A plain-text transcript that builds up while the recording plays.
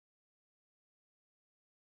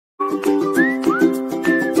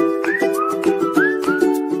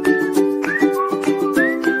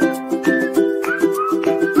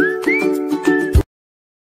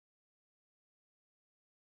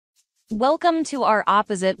Welcome to our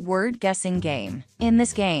opposite word guessing game. In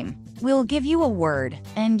this game, we'll give you a word,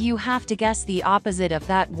 and you have to guess the opposite of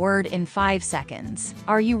that word in 5 seconds.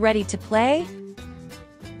 Are you ready to play?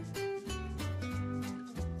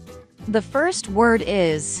 The first word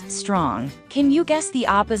is strong. Can you guess the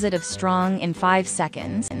opposite of strong in 5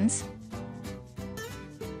 seconds?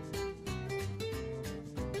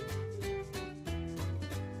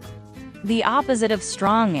 The opposite of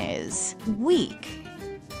strong is weak.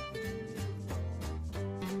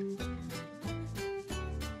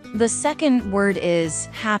 The second word is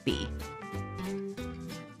happy.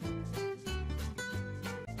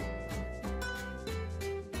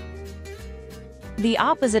 The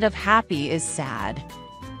opposite of happy is sad.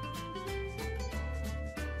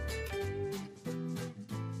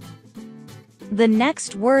 The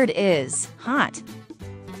next word is hot.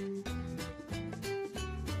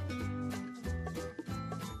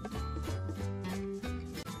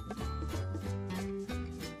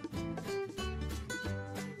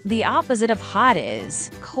 The opposite of hot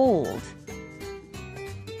is cold.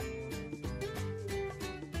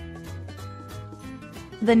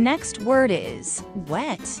 The next word is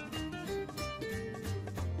wet.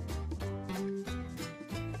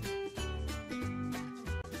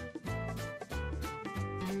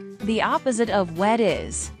 The opposite of wet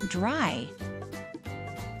is dry.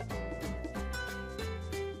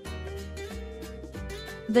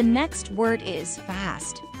 The next word is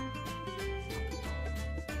fast.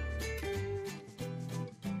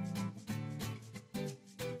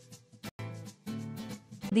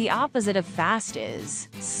 The opposite of fast is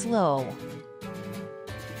slow.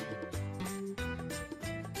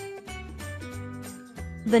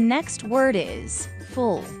 The next word is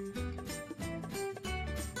full.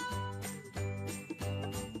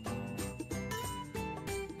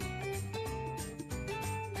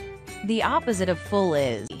 The opposite of full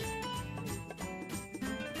is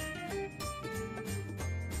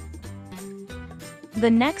the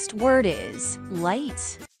next word is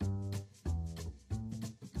light.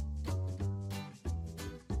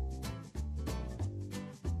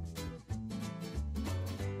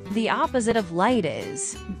 The opposite of light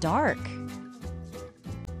is dark.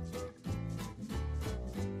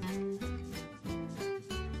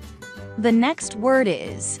 The next word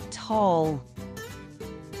is tall.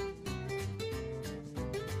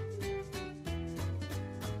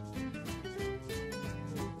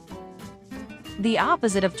 The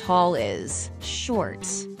opposite of tall is short.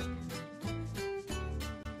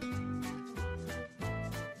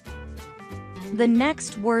 The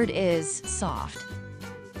next word is soft.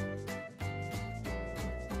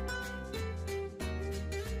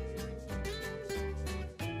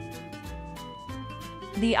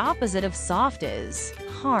 The opposite of soft is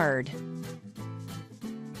hard.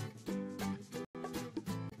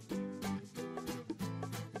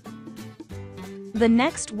 The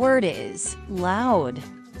next word is loud.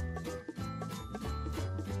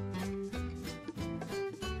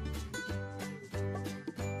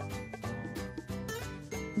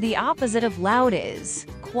 The opposite of loud is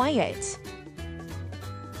quiet.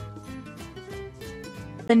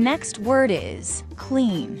 The next word is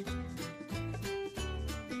clean.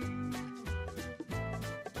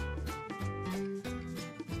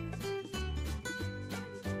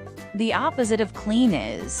 The opposite of clean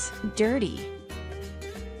is dirty.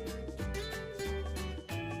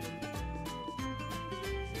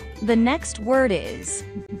 The next word is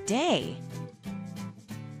day.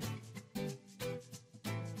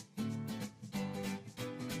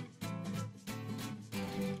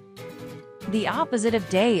 The opposite of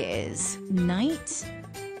day is night.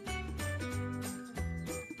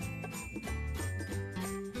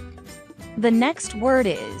 The next word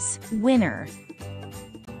is winter.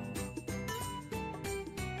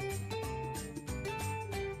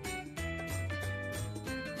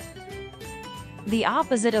 The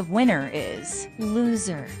opposite of winner is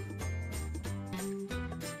loser.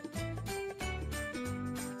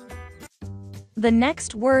 The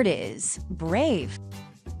next word is brave.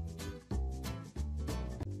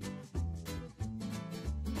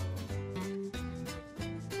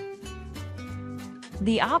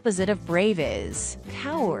 The opposite of brave is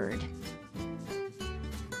coward.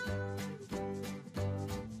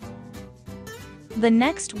 The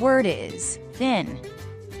next word is thin.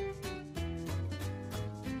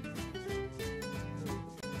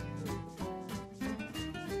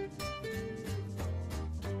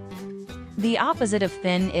 The opposite of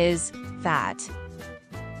thin is fat.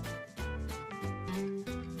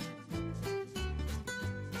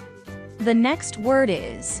 The next word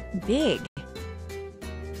is big.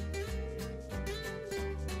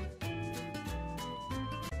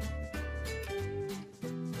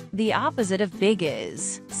 The opposite of big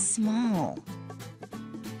is small.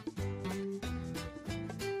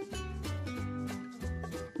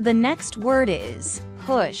 The next word is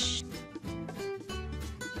push.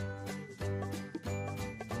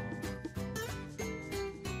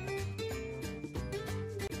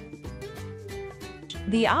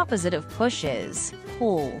 The opposite of push is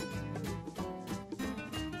pull.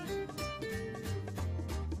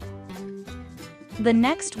 The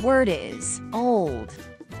next word is old.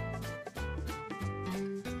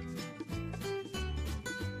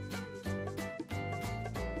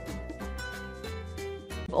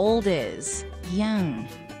 Old is young.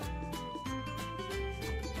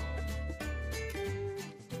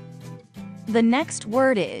 The next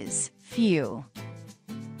word is few.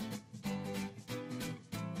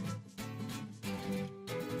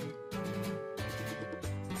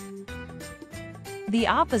 The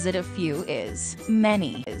opposite of few is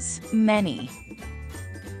many.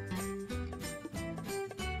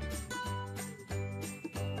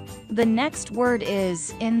 The next word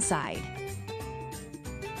is inside.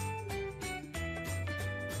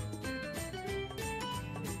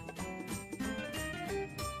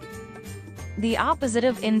 The opposite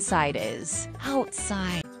of inside is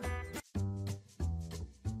outside.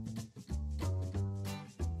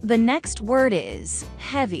 The next word is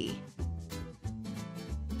heavy.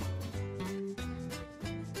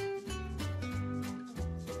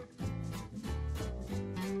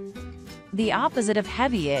 The opposite of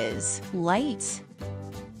heavy is light.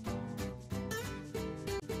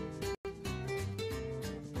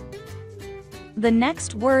 The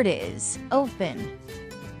next word is open.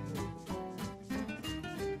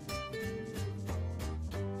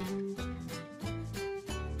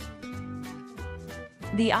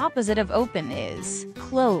 The opposite of open is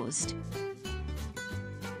closed.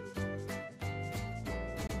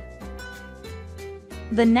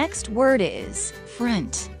 The next word is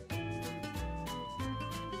front.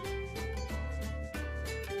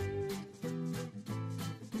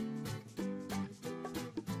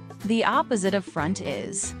 The opposite of front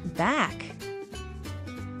is back.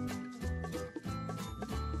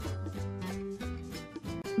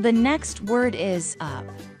 The next word is up.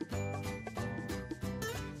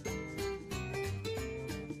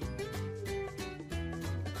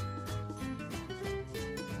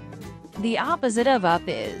 The opposite of up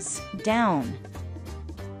is down.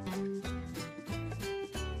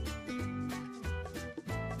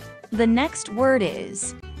 The next word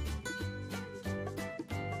is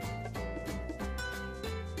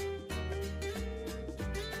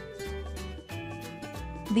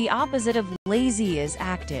the opposite of lazy is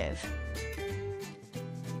active.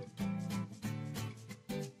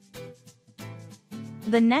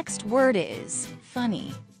 The next word is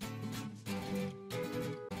funny.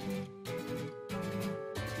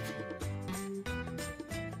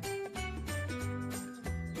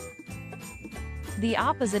 The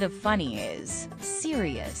opposite of funny is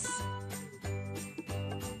serious.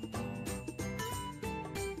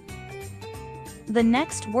 The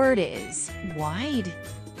next word is wide.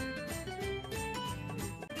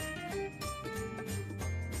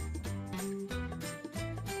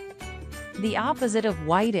 The opposite of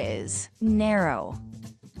wide is narrow.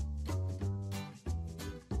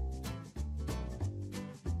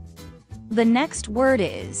 The next word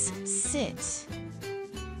is sit.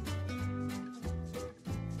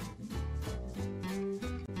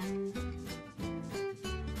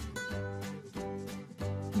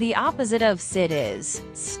 The opposite of sit is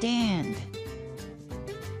stand.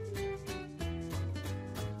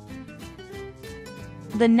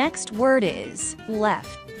 The next word is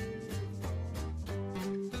left.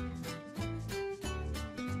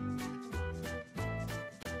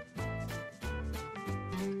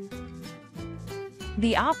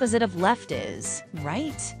 The opposite of left is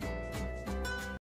right.